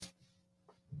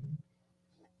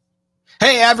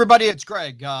Hey, everybody, it's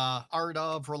Greg, Art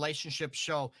of Relationship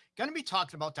Show. Going to be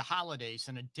talking about the holidays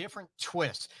and a different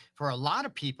twist. For a lot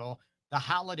of people, the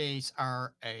holidays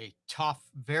are a tough,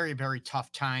 very, very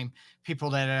tough time. People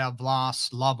that have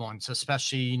lost loved ones,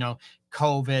 especially,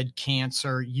 COVID,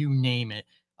 cancer, you name it,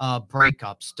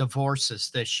 breakups,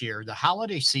 divorces this year. The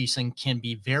holiday season can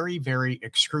be very, very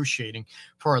excruciating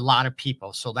for a lot of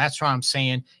people. So that's why I'm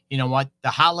saying, you know what? The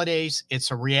holidays,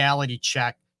 it's a reality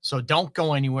check, so don't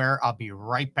go anywhere. I'll be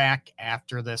right back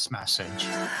after this message.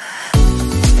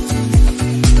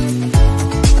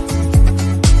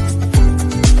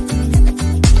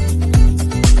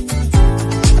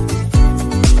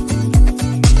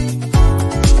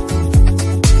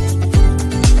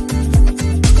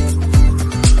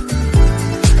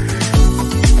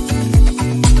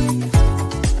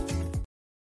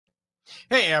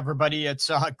 Hey, everybody, it's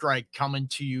Greg coming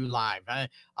to you live.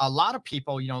 A lot of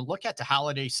people, look at the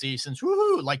holiday seasons,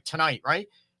 woohoo, like tonight, right?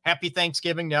 Happy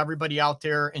Thanksgiving to everybody out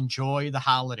there. Enjoy the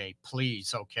holiday,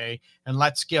 please, okay? And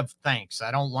let's give thanks. I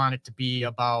don't want it to be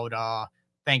about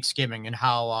Thanksgiving and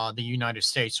how the United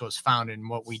States was founded and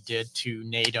what we did to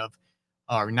Native,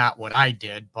 or not what I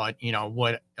did, but,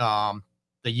 what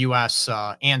the U.S.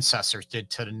 Ancestors did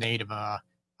to the Native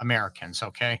Americans,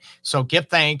 okay? So give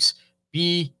thanks.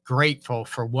 Be grateful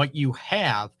for what you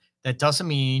have. That doesn't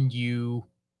mean you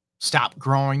stop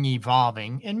growing,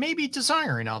 evolving, and maybe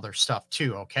desiring other stuff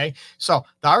too. Okay. So,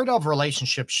 the Art of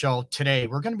Relationship Show today,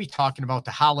 we're going to be talking about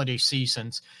the holiday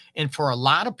seasons. And for a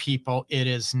lot of people, it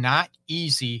is not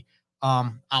easy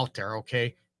out there.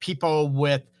 Okay. People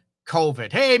with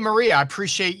COVID. Hey, Maria, I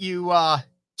appreciate you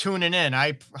tuning in.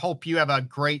 I hope you have a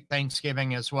great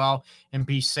Thanksgiving as well and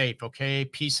be safe. Okay.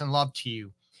 Peace and love to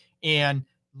you. And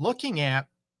looking at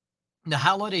the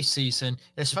holiday season,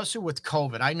 especially with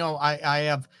COVID, I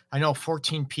know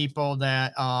 14 people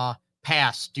that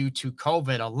passed due to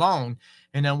COVID alone,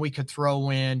 and then we could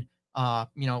throw in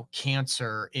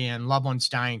cancer and loved ones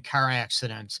dying, car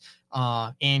accidents,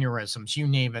 aneurysms, you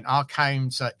name it, all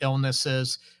kinds of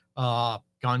illnesses,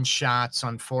 gunshots,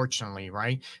 unfortunately,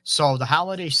 right? So the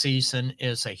holiday season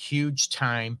is a huge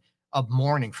time of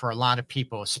mourning for a lot of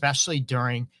people, especially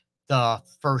during the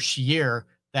first year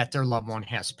that their loved one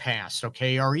has passed,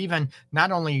 okay? Or even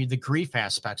not only the grief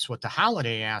aspects with the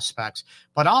holiday aspects,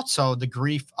 but also the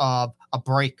grief of a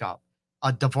breakup,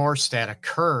 a divorce that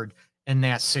occurred in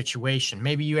that situation.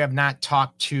 Maybe you have not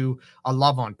talked to a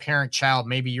loved one, parent, child,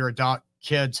 maybe your adult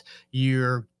kids,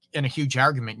 you're in a huge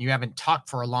argument, you haven't talked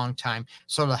for a long time.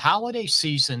 So the holiday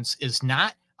seasons is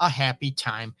not a happy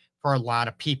time for a lot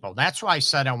of people. That's why I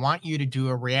said I want you to do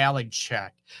a reality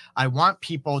check. I want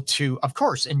people to, of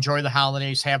course, enjoy the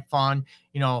holidays, have fun,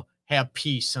 have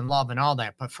peace and love and all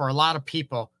that. But for a lot of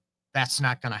people, that's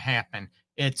not going to happen.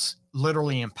 It's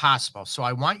literally impossible. So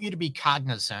I want you to be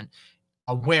cognizant,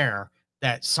 aware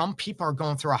that some people are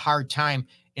going through a hard time.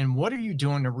 And what are you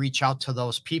doing to reach out to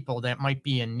those people that might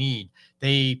be in need?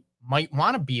 They might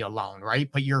want to be alone, right?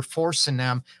 But you're forcing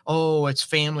them, oh, it's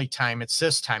family time, it's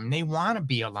this time. And they want to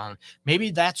be alone. Maybe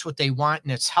that's what they want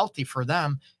and it's healthy for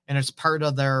them and it's part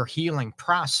of their healing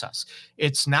process.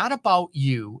 It's not about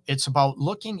you. It's about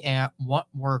looking at what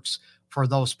works for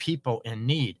those people in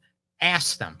need.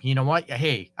 Ask them, you know what?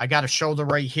 Hey, I got a shoulder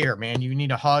right here, man. You need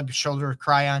a hug, shoulder to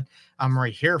cry on. I'm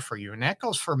right here for you. And that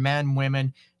goes for men,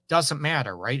 women, doesn't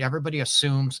matter, right? Everybody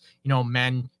assumes,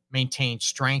 men maintain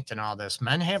strength and all this.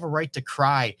 Men have a right to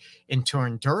cry and to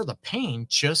endure the pain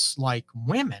just like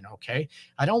women, okay?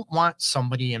 I don't want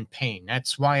somebody in pain.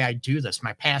 That's why I do this.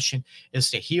 My passion is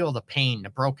to heal the pain, the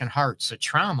broken hearts, the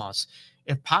traumas,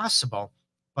 if possible,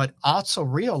 but also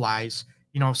realize,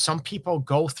 some people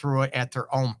go through it at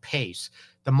their own pace.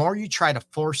 The more you try to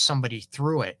force somebody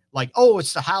through it, like, oh,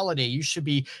 it's the holiday, you should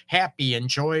be happy,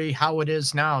 enjoy how it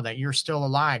is now that you're still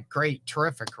alive. Great,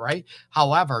 terrific, right?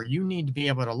 However, you need to be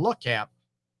able to look at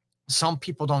some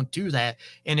people don't do that,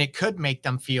 and it could make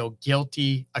them feel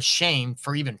guilty, ashamed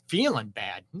for even feeling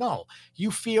bad. No,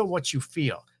 you feel what you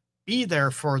feel. Be there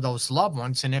for those loved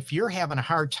ones. And if you're having a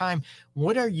hard time,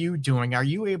 what are you doing? Are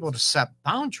you able to set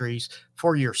boundaries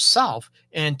for yourself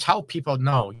and tell people,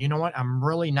 no, you know what? I'm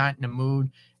really not in the mood.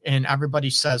 And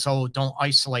everybody says, oh, don't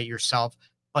isolate yourself.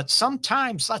 But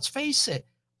sometimes, let's face it,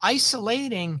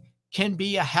 isolating can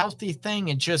be a healthy thing.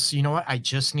 And just, you know what? I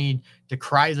just need to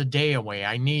cry the day away.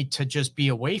 I need to just be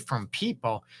away from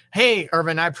people. Hey,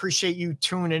 Irvin, I appreciate you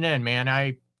tuning in, man.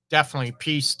 I definitely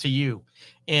peace to you.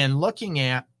 And looking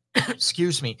at,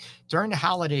 excuse me, during the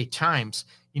holiday times,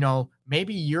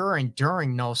 maybe you're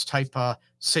enduring those type of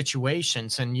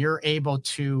situations and you're able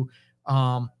to,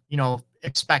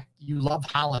 expect, you love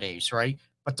holidays, right?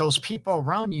 but those people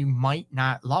around you might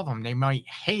not love them. They might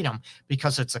hate them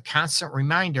because it's a constant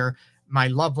reminder my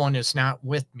loved one is not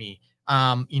with me.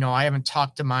 I haven't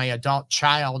talked to my adult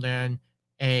child in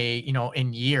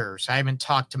years. I haven't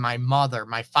talked to my mother,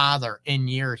 my father in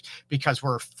years because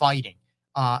we're fighting.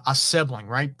 A sibling,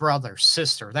 right? Brother,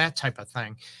 sister, that type of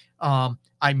thing.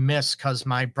 I miss because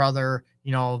my brother,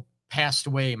 passed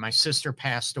away. My sister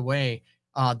passed away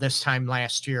this time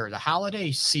last year. The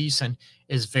holiday season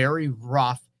is very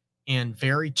rough and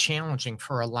very challenging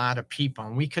for a lot of people.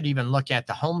 And we could even look at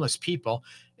the homeless people,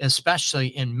 especially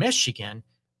in Michigan,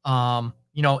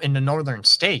 in the northern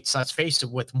states. Let's face it,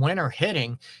 with winter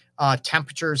hitting,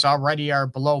 temperatures already are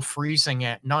below freezing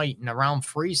at night and around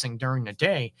freezing during the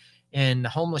day. And the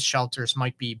homeless shelters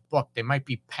might be booked, they might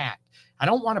be packed. I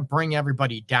don't want to bring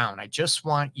everybody down. I just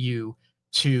want you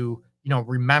to,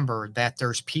 remember that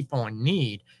there's people in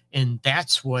need. And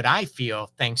that's what I feel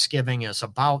Thanksgiving is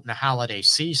about in the holiday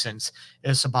seasons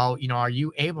is about, are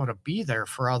you able to be there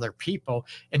for other people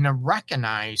and to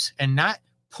recognize and not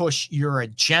push your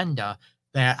agenda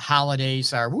that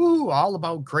holidays are all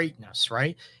about greatness,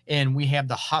 right? And we have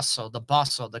the hustle, the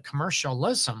bustle, the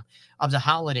commercialism of the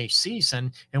holiday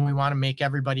season, and we want to make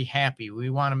everybody happy. We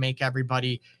want to make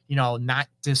everybody, not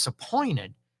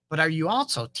disappointed. But are you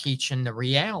also teaching the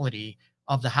reality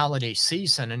of the holiday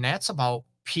season? And that's about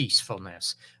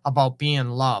peacefulness, about being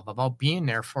love, about being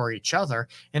there for each other.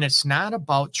 And it's not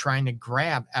about trying to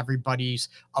grab everybody's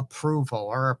approval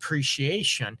or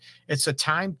appreciation. It's a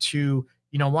time to,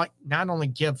 not only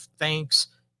give thanks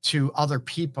to other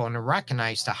people and to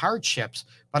recognize the hardships,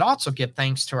 but also give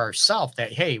thanks to ourselves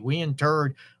that, hey, we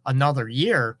endured another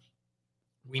year.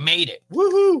 We made it.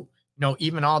 Woohoo.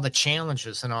 Even all the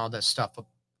challenges and all this stuff.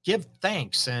 Give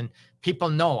thanks. And people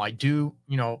know I do,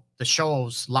 the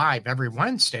shows live every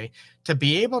Wednesday to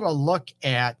be able to look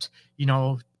at,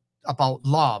 about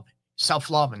love,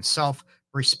 self-love and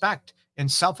self-respect and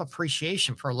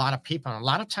self-appreciation for a lot of people. And a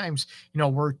lot of times,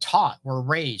 we're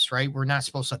raised, right? We're not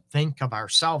supposed to think of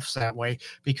ourselves that way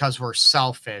because we're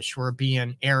selfish, we're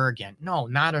being arrogant. No,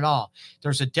 not at all.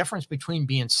 There's a difference between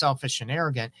being selfish and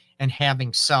arrogant and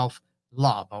having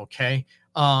self-love. Okay.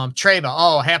 Treva,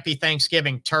 oh, happy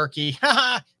Thanksgiving, turkey.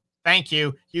 Thank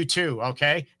you. You too.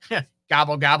 Okay.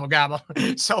 Gobble, gobble, gobble.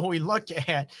 So we look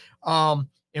at,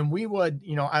 and we would,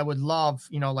 I would love,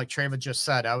 like Treva just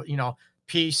said,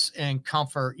 peace and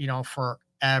comfort, for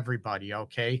everybody.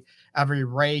 Okay. Every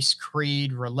race,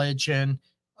 creed, religion,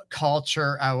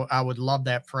 culture. I would love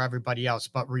that for everybody else.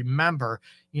 But remember,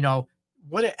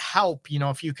 would it help,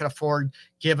 if you could afford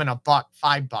giving a buck,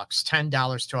 $5,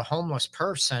 $10 to a homeless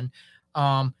person,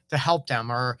 to help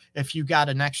them, or if you got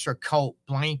an extra coat,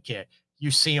 blanket, you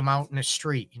see them out in the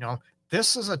street,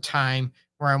 this is a time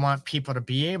where I want people to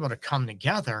be able to come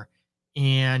together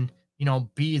and,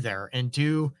 be there and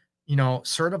do,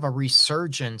 sort of a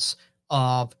resurgence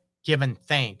of giving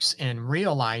thanks and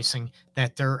realizing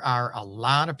that there are a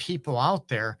lot of people out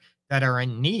there that are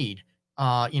in need,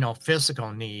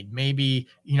 physical need, maybe,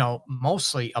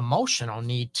 mostly emotional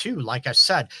need too, like I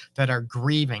said, that are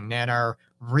grieving, that are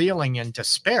reeling in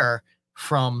despair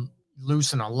from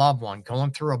losing a loved one,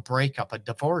 going through a breakup, a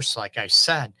divorce, like I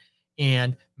said,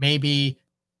 and maybe,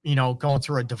 going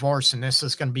through a divorce, and this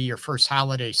is going to be your first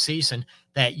holiday season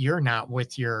that you're not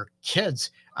with your kids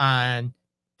on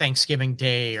Thanksgiving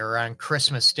Day or on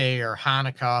Christmas Day or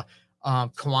Hanukkah,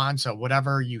 Kwanzaa,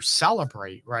 whatever you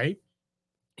celebrate, right?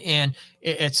 And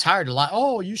it's hard a lot.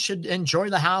 Oh, you should enjoy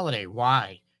the holiday.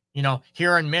 Why?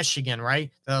 Here in Michigan, right?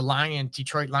 The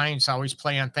Detroit Lions always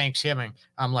play on Thanksgiving.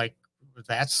 I'm like,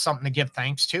 that's something to give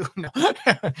thanks to. No.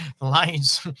 The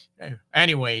Lions,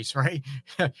 anyways, right?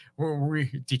 we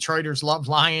Detroiters love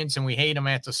Lions and we hate them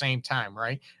at the same time,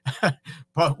 right?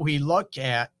 But we look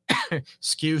at,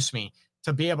 excuse me,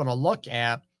 to be able to look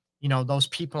at, those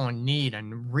people in need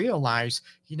and realize,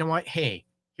 what? Hey,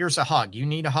 here's a hug. You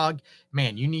need a hug,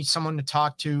 man. You need someone to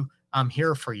talk to. I'm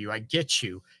here for you. I get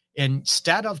you.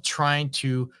 Instead of trying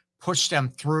to push them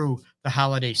through the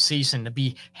holiday season to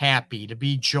be happy, to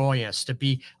be joyous, to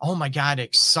be, oh my God,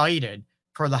 excited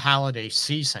for the holiday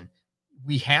season,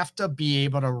 we have to be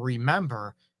able to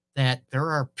remember that there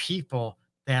are people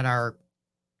that are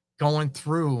going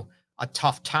through a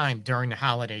tough time during the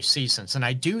holiday seasons. And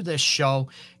I do this show,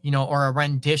 or a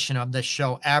rendition of this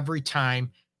show every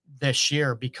time this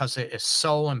year because it is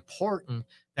so important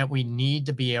that we need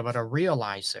to be able to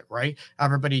realize it, right?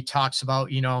 Everybody talks about,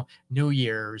 New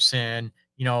Year's and,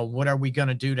 what are we going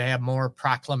to do to have more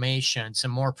proclamations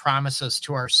and more promises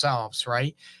to ourselves,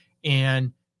 right?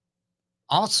 And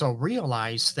also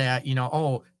realize that,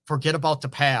 oh, forget about the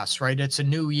past, right? It's a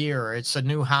new year, it's a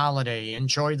new holiday,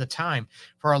 enjoy the time.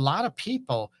 For a lot of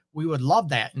people, we would love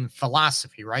that in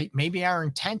philosophy, right? Maybe our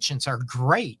intentions are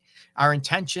great. Our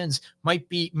intentions might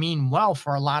be mean well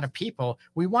for a lot of people.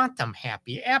 We want them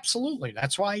happy. Absolutely.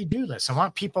 That's why I do this. I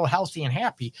want people healthy and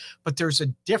happy. But there's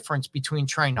a difference between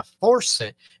trying to force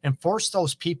it and force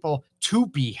those people to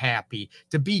be happy,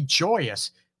 to be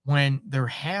joyous when they're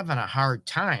having a hard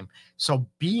time. So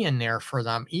being there for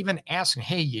them, even asking,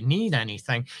 hey, you need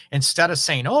anything, instead of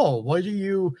saying, oh, what are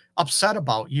you upset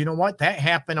about? You know what? That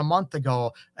happened a month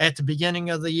ago at the beginning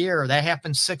of the year. That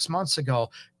happened 6 months ago.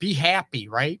 Be happy,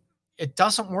 right? It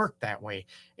doesn't work that way.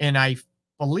 And I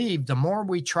believe the more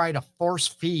we try to force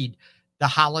feed the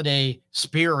holiday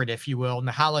spirit, if you will, and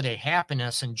the holiday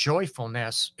happiness and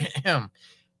joyfulness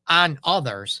on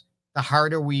others, the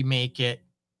harder we make it,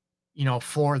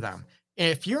 for them.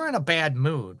 If you're in a bad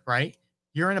mood, right?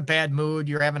 You're in a bad mood,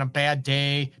 you're having a bad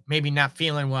day, maybe not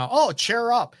feeling well. Oh,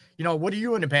 cheer up. What are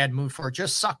you in a bad mood for?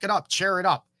 Just suck it up, cheer it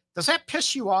up. Does that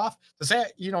piss you off? Does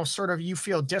that, sort of you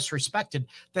feel disrespected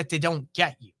that they don't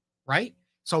get you, right?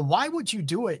 So why would you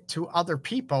do it to other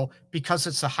people because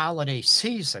it's a holiday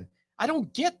season? I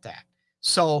don't get that.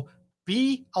 So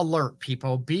be alert,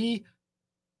 people. Be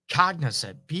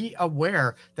cognizant, be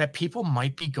aware that people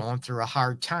might be going through a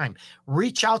hard time.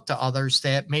 Reach out to others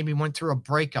that maybe went through a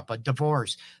breakup, a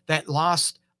divorce, that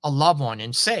lost a loved one,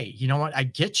 and say, you know what, I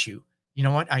get you. You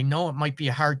know what, I know it might be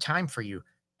a hard time for you.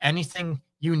 Anything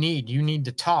you need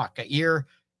to talk, a ear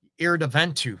to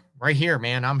vent to, right here,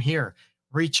 man. I'm here.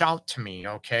 Reach out to me,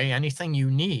 okay? Anything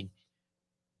you need,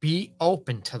 be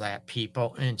open to that,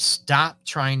 people, and stop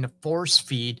trying to force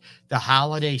feed the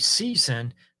holiday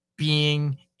season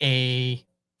being a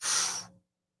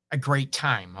great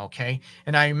time. Okay.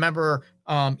 And I remember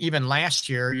even last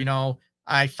year,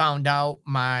 I found out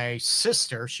my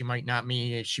sister, she might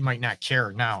not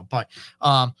care now, but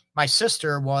my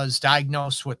sister was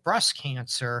diagnosed with breast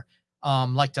cancer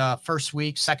like the first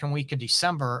week, second week of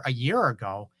December a year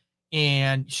ago.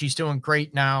 And she's doing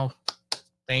great now.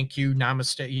 Thank you.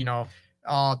 Namaste.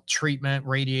 All treatment,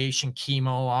 radiation, chemo,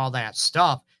 all that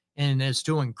stuff, and is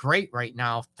doing great right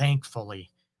now, thankfully.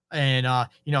 And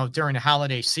during the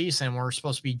holiday season, we're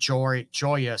supposed to be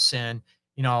joyous and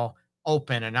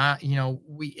open, and not,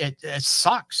 it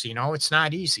sucks. It's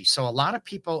not easy. So a lot of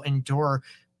people endure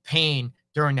pain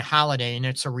during the holiday, and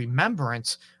it's a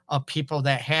remembrance of people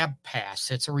that have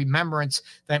passed. It's a remembrance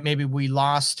that maybe we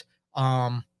lost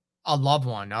a loved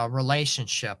one, a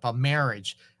relationship, a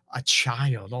marriage, a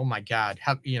child. Oh my God.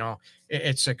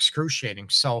 It's excruciating.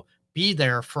 So be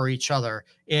there for each other.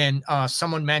 And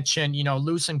someone mentioned,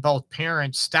 losing both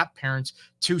parents, step parents,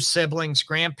 two siblings,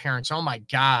 grandparents. Oh my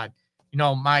God.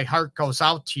 My heart goes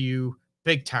out to you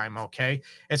big time. Okay.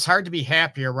 It's hard to be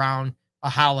happy around a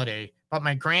holiday, but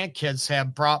my grandkids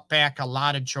have brought back a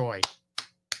lot of joy,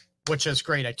 which is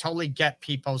great. I totally get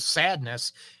people's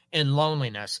sadness and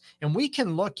loneliness. And we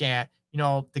can look at,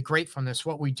 the gratefulness,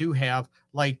 what we do have,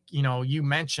 like, you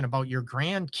mentioned about your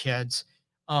grandkids.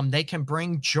 They can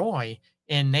bring joy,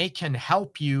 and they can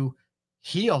help you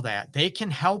heal that. They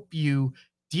can help you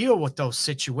deal with those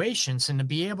situations, and to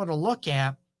be able to look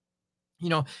at,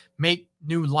 make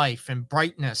new life and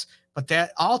brightness. But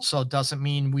that also doesn't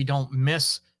mean we don't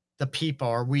miss the people,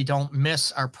 or we don't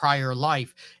miss our prior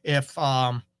life. If,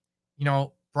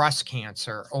 breast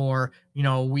cancer, or,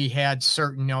 we had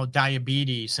certain,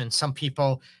 diabetes, and some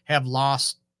people have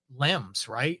lost limbs,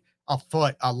 right? A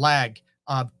foot, a leg,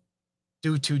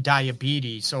 due to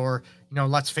diabetes, or,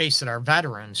 let's face it, our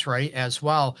veterans, right? As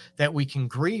well, that we can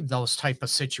grieve those type of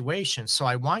situations. So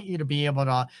I want you to be able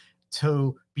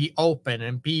to be open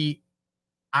and be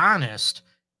honest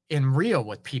and real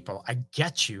with people. I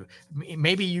get you.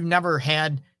 Maybe you never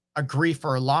had a grief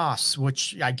or a loss,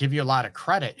 which I give you a lot of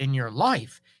credit in your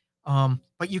life.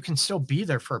 But you can still be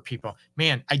there for people.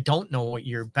 Man, I don't know what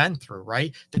you've been through,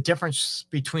 right? The difference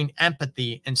between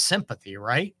empathy and sympathy,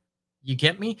 right? You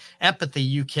get me? Empathy,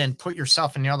 you can put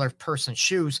yourself in the other person's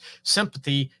shoes.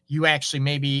 Sympathy, you actually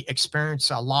maybe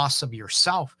experience a loss of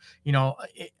yourself,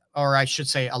 or I should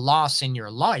say, a loss in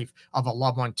your life of a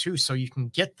loved one too, so you can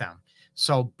get them.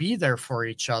 So be there for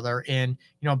each other. And,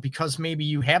 because maybe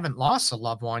you haven't lost a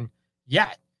loved one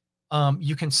yet,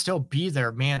 you can still be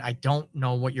there. Man, I don't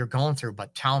know what you're going through,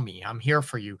 but tell me, I'm here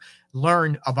for you.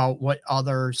 Learn about what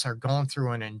others are going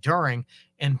through and enduring,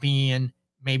 and being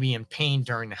maybe in pain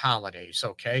during the holidays.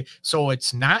 Okay. So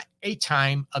it's not a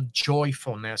time of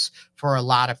joyfulness for a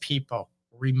lot of people.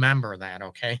 Remember that.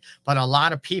 Okay. But a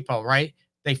lot of people, right?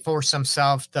 They force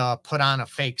themselves to put on a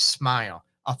fake smile,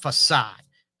 a facade.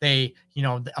 They,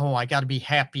 oh, I got to be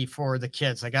happy for the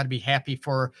kids. I got to be happy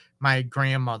for my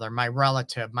grandmother, my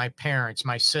relative, my parents,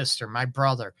 my sister, my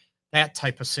brother, that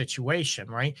type of situation,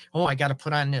 right? Oh, I got to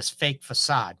put on this fake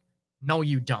facade. No,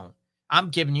 you don't. I'm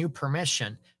giving you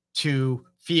permission to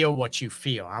feel what you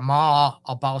feel. I'm all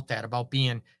about that, about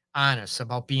being honest,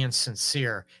 about being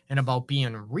sincere, and about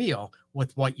being real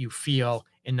with what you feel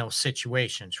in those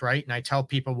situations, right? And I tell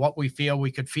people what we feel,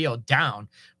 we could feel down,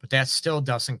 but that still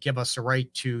doesn't give us a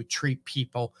right to treat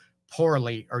people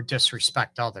poorly or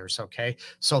disrespect others. Okay.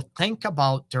 So think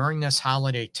about during this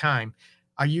holiday time,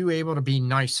 are you able to be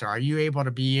nicer? Are you able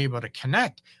to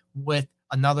connect with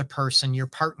another person, your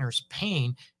partner's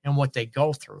pain and what they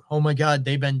go through? Oh my God,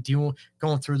 they've been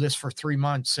going through this for 3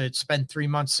 months. It's been 3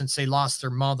 months since they lost their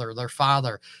mother, their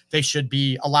father. They should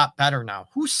be a lot better now.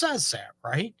 Who says that,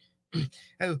 right?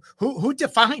 Who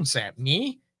defines that?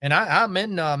 Me? And I'm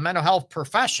in the mental health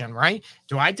profession, right?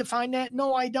 Do I define that?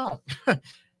 No, I don't.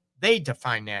 They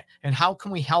define that. And how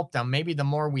can we help them? Maybe the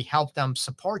more we help them,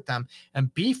 support them,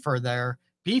 and be for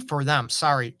them,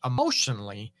 sorry,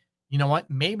 emotionally, you know what?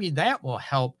 Maybe that will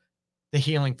help the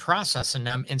healing process in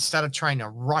them instead of trying to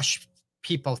rush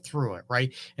people through it,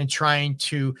 right? And trying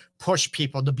to push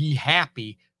people to be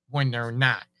happy when they're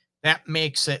not. That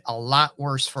makes it a lot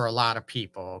worse for a lot of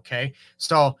people. Okay.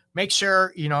 So make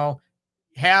sure,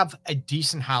 have a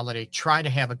decent holiday, try to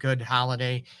have a good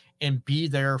holiday and be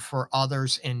there for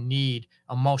others in need,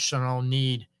 emotional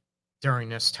need during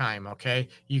this time. Okay.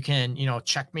 You can,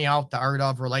 check me out,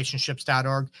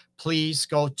 theartofrelationships.org. Please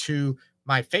go to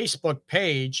my Facebook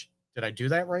page. Did I do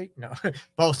that right? No,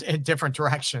 both in different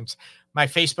directions. My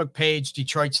Facebook page,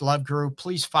 Detroit's Love Group.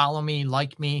 Please follow me,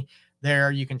 like me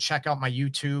there. You can check out my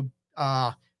YouTube,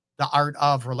 the Art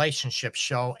of Relationships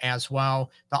show as well.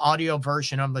 The audio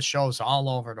version of the show is all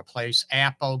over the place: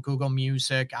 Apple, Google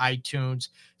Music, iTunes,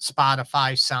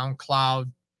 Spotify,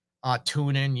 SoundCloud,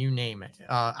 TuneIn, you name it.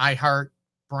 iHeart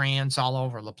brands all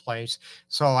over the place.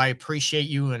 So I appreciate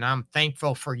you, and I'm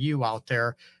thankful for you out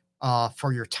there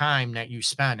for your time that you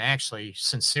spend actually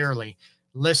sincerely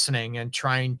listening and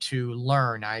trying to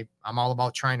learn. I'm all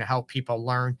about trying to help people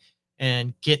learn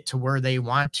and get to where they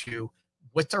want to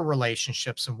with their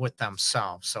relationships and with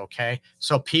themselves. Okay.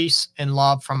 So peace and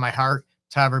love from my heart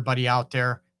to everybody out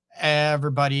there.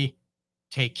 Everybody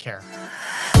take care.